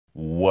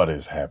What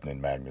is happening,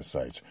 Magnus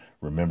sites?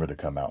 Remember to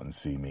come out and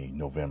see me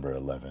November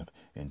 11th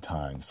in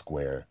Times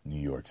Square,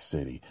 New York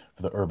City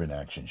for the Urban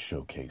Action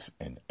Showcase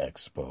and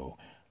Expo.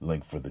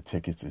 Link for the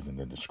tickets is in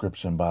the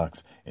description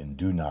box, and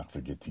do not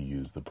forget to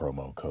use the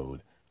promo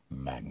code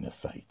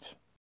MAGNUSITE.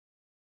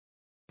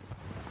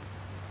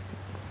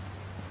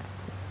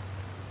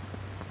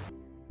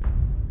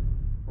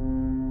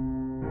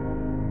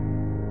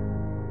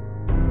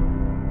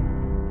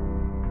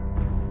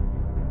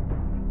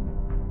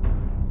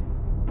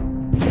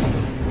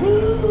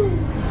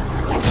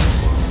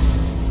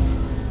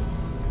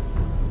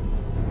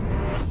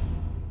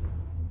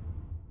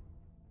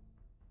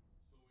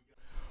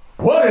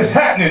 What is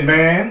happening,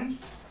 man?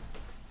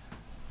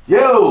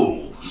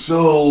 Yo,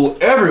 so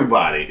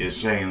everybody is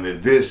saying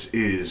that this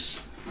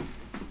is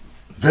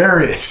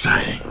very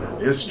exciting.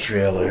 This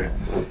trailer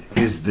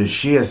is the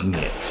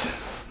shiznit.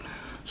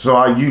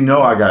 So you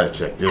know I gotta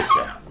check this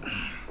out.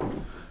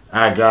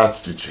 I got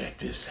to check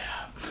this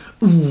out.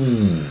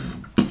 Ooh.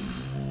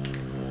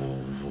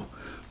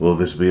 Will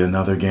this be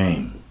another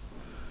game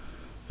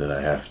that I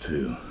have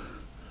to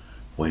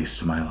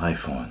waste my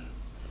life on,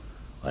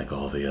 like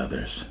all the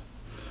others?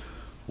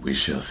 We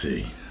shall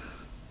see.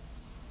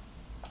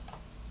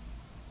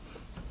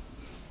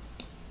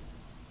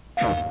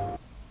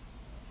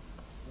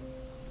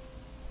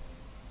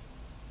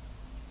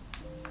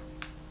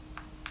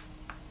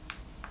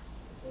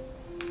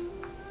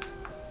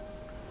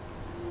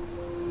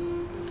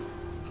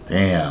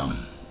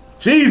 Damn.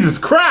 Jesus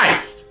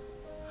Christ!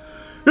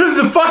 This is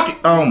a fucking...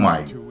 Oh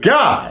my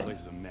God! The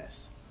place is a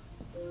mess.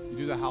 You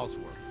do the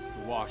housework,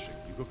 the washing,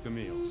 you cook the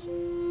meals.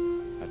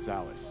 That's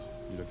Alice.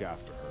 You look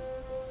after her.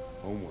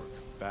 Homework,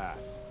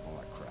 bath, all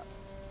that crap.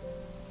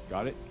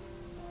 Got it?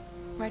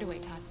 Right away,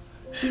 Todd.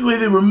 See the way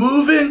they were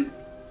moving?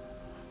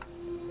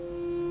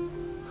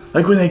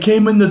 Like when they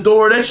came in the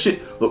door, that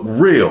shit looked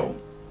real.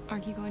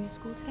 Aren't you going to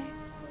school today?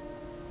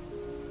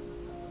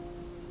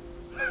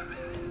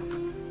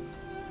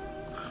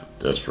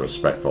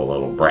 Disrespectful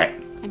little brat.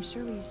 I'm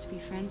sure we used to be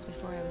friends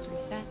before I was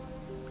reset.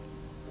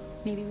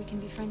 Maybe we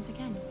can be friends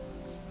again.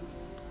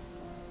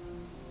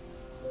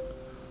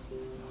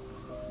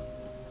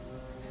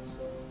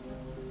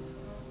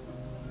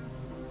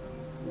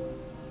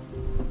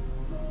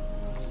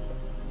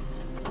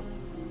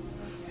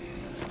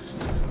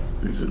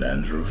 Is it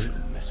Android?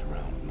 Shouldn't mess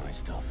around with my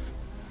stuff.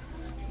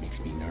 It makes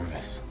me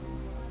nervous.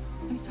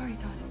 I'm sorry,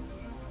 Todd.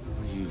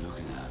 What are you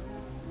looking at?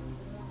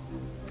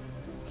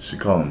 She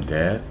call him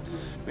Dad?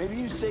 Maybe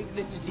you think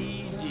this is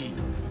easy.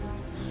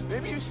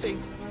 Maybe you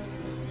think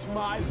it's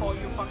my fault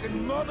your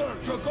fucking mother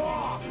took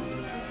off.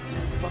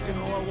 Fucking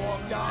whore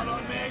walked out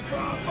on me for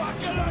a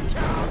fucking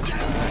account.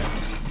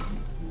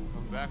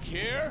 Come back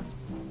here.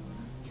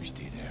 You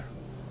stay there.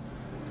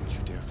 Don't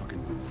you dare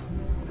fucking move.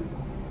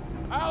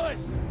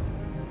 Alice!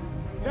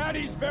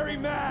 Daddy's very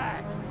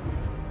mad!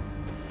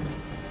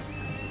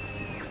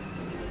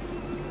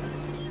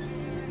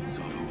 It's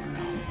all over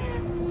now.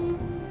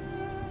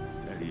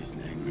 Daddy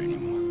isn't angry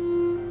anymore.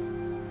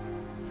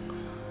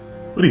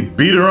 Would he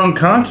beat her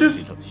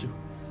unconscious?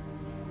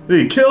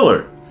 Did he kill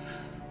her?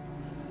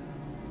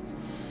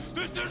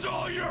 This is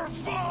all your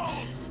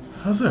fault!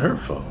 How's it her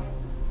fault?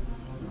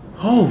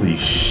 Holy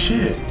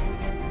shit.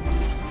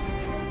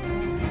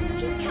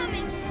 He's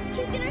coming.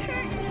 He's gonna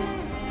hurt me.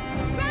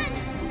 Run!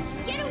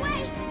 Get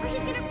away, or he's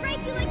gonna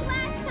break you like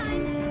last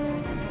time.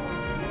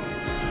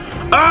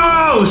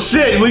 Oh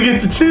shit, we get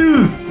to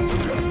choose.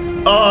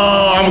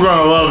 Oh, I'm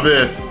gonna love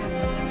this.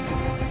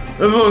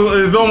 This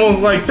is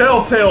almost like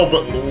Telltale,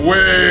 but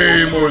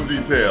way more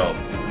detailed. I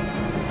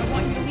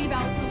want you to leave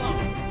Alice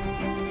alone.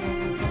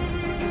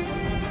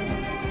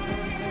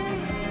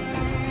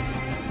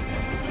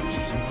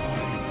 She's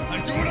mine. I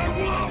do what I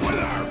want with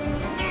her!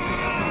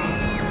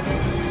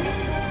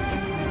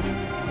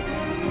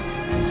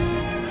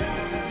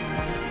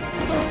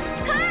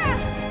 Kara!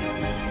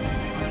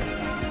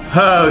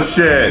 Oh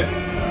shit.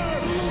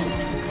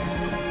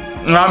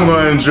 I'm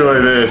gonna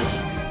enjoy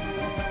this.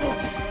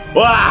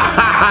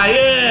 Wow,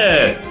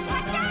 yeah!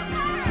 Watch out,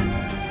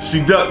 Kara!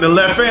 She ducked the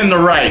left and the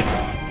right.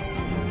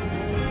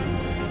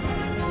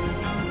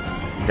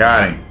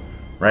 Got him.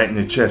 Right in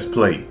the chest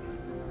plate.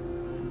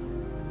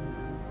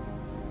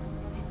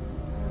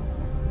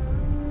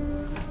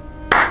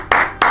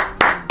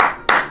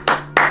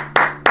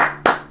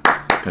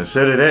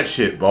 Consider that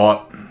shit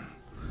bought.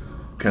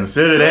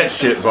 Consider that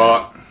shit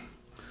bought.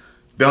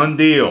 Done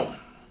deal.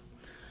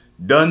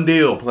 Done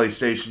deal,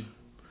 PlayStation.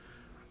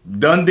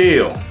 Done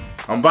deal.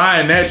 I'm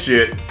buying that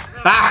shit.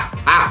 Ha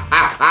ha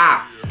ha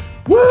ha.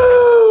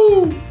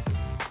 Woo!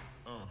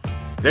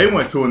 They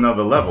went to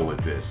another level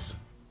with this.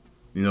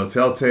 You know,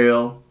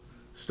 Telltale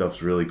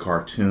stuff's really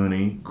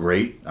cartoony,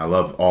 great. I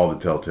love all the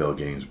Telltale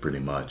games pretty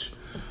much.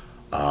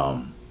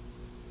 Oh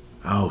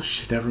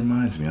shit, that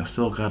reminds me. I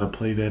still gotta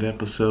play that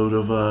episode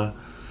of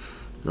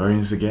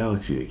Guardians of the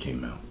Galaxy that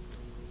came out.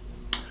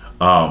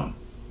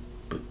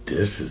 But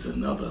this is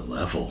another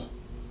level.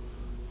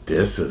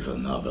 This is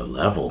another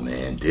level,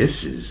 man.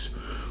 This is,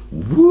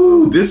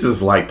 woo, this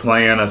is like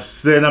playing a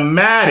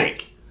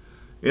cinematic.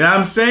 You know what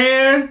I'm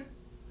saying?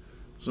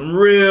 Some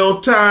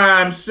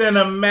real-time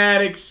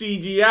cinematic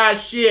CGI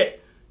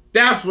shit.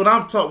 That's what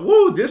I'm talking.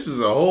 Woo, this is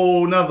a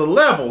whole nother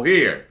level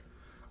here.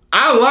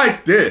 I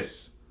like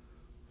this.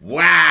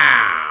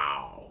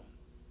 Wow.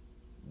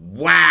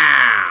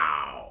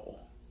 Wow.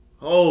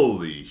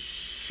 Holy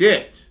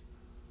shit.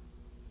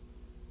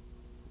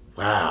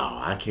 Wow,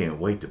 I can't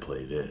wait to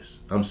play this.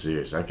 I'm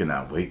serious. I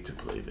cannot wait to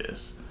play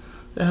this.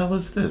 The hell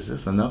is this? Is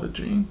this another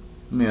dream?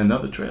 I mean,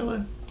 another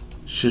trailer?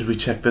 Should we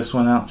check this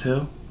one out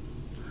too?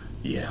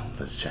 Yeah,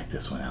 let's check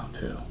this one out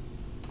too.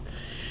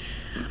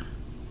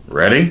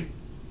 Ready?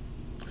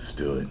 Let's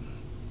do it.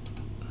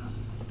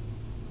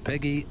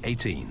 Peggy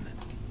 18.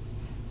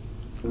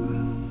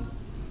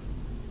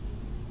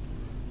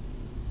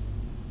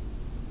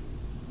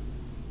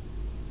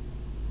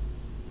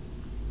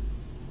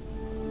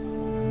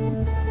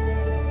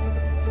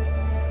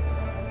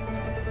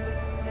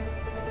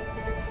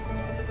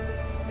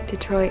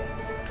 Detroit.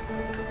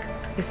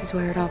 This is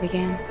where it all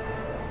began.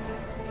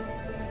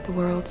 The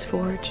world's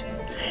forge.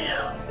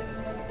 Damn.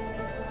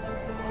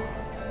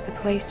 The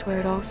place where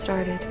it all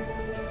started.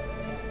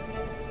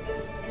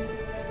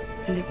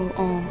 And it will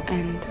all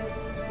end.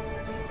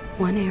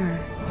 One error,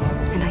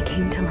 and I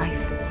came to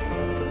life.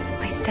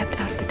 I stepped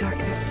out of the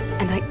darkness,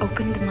 and I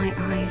opened my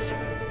eyes.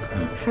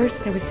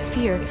 First there was the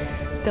fear,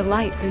 the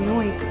light, the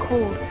noise, the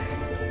cold,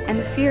 and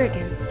the fear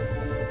again.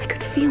 I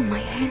could feel my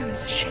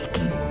hands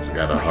shaking. It's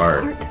got a my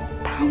heart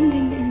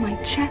pounding in my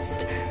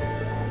chest.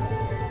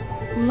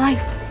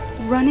 Life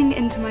running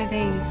into my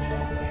veins.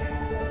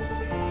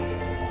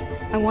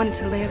 I wanted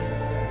to live.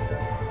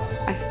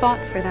 I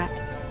fought for that.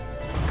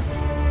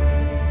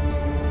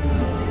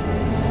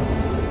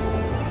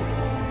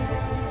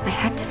 I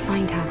had to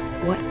find out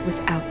what was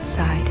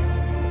outside.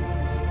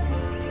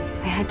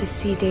 I had to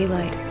see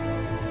daylight,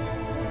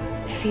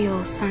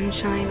 feel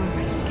sunshine on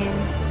my skin,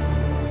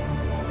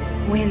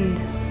 wind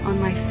on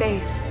my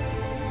face,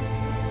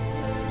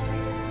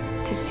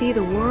 to see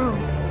the world,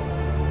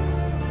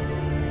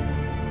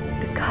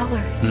 the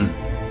colors,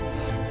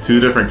 Two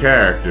different the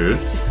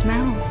characters.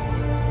 smells.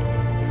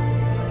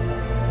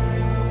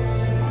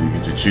 You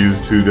get to choose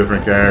two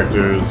different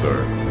characters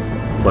or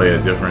play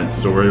a different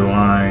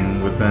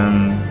storyline with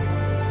them.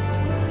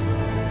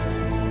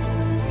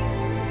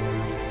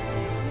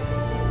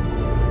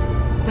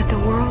 But the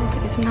world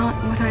is not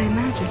what I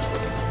imagined.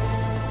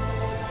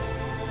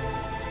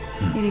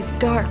 It is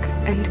dark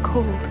and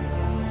cold.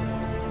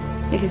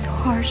 It is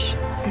harsh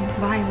and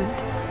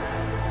violent.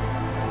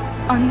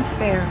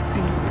 Unfair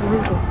and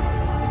brutal.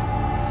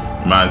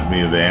 Reminds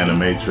me of the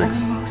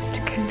Animatrix.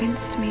 Almost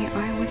convinced me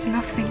I was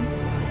nothing.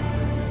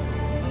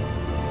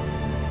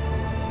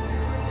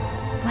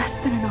 Less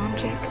than an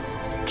object,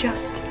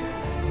 just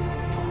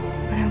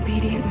an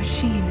obedient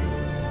machine.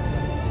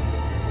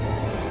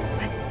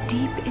 But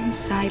deep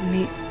inside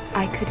me,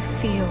 I could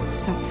feel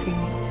something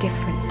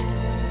different.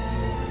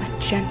 A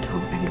gentle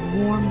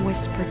and warm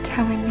whisper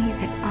telling me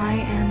that I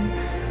am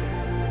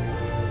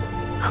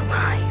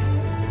alive.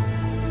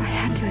 I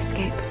had to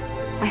escape.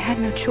 I had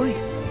no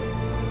choice.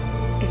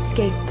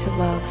 Escape to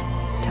love,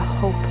 to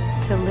hope,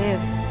 to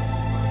live,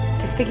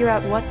 to figure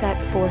out what that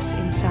force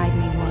inside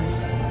me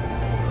was.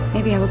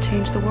 Maybe I will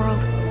change the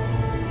world.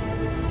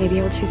 Maybe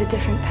I will choose a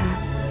different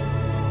path.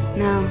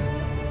 Now,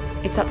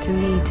 it's up to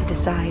me to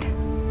decide.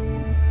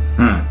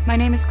 My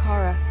name is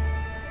Kara.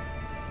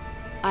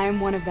 I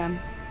am one of them.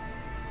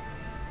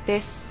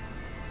 This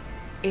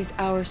is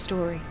our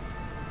story.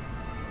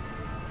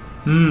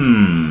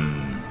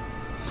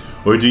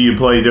 Or do you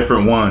play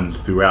different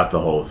ones throughout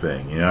the whole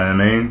thing? You know what I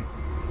mean?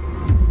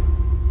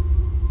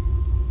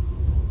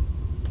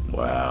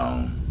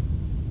 Wow.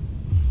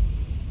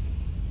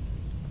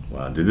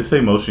 Wow. Did this say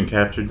motion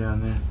capture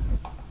down there?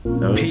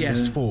 That was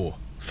PS4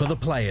 for the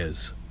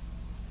players.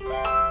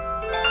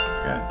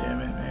 God damn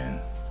it,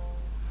 man.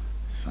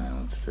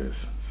 Silence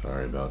this.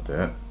 Sorry about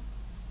that.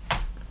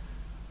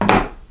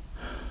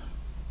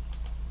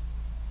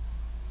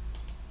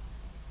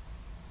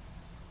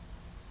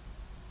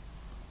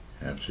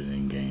 Captured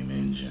in-game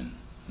engine.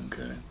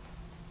 Okay.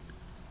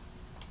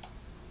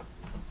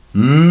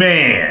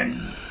 Man.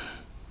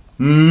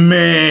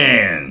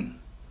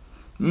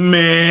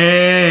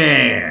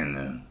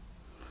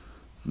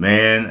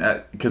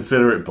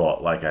 Consider it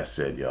bought. Like I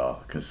said,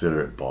 y'all,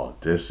 consider it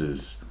bought. This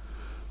is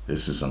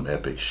some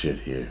epic shit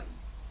here.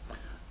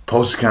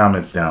 Post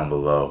comments down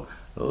below.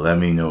 Let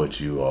me know what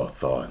you all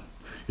thought.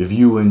 If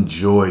you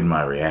enjoyed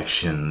my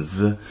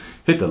reactions,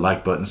 hit the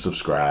like button,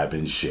 subscribe,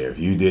 and share. If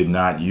you did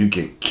not, you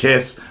can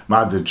kiss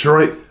my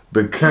Detroit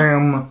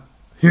Become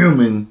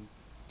Human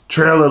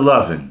trailer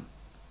loving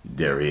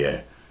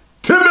derriere.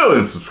 10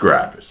 million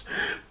subscribers.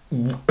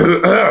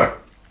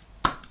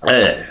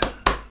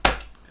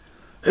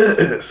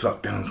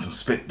 Suck down some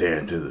spit there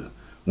into the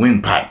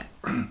windpipe.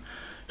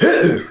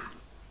 10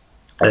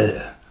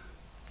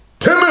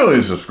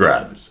 million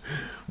subscribers.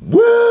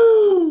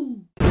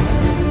 Woo!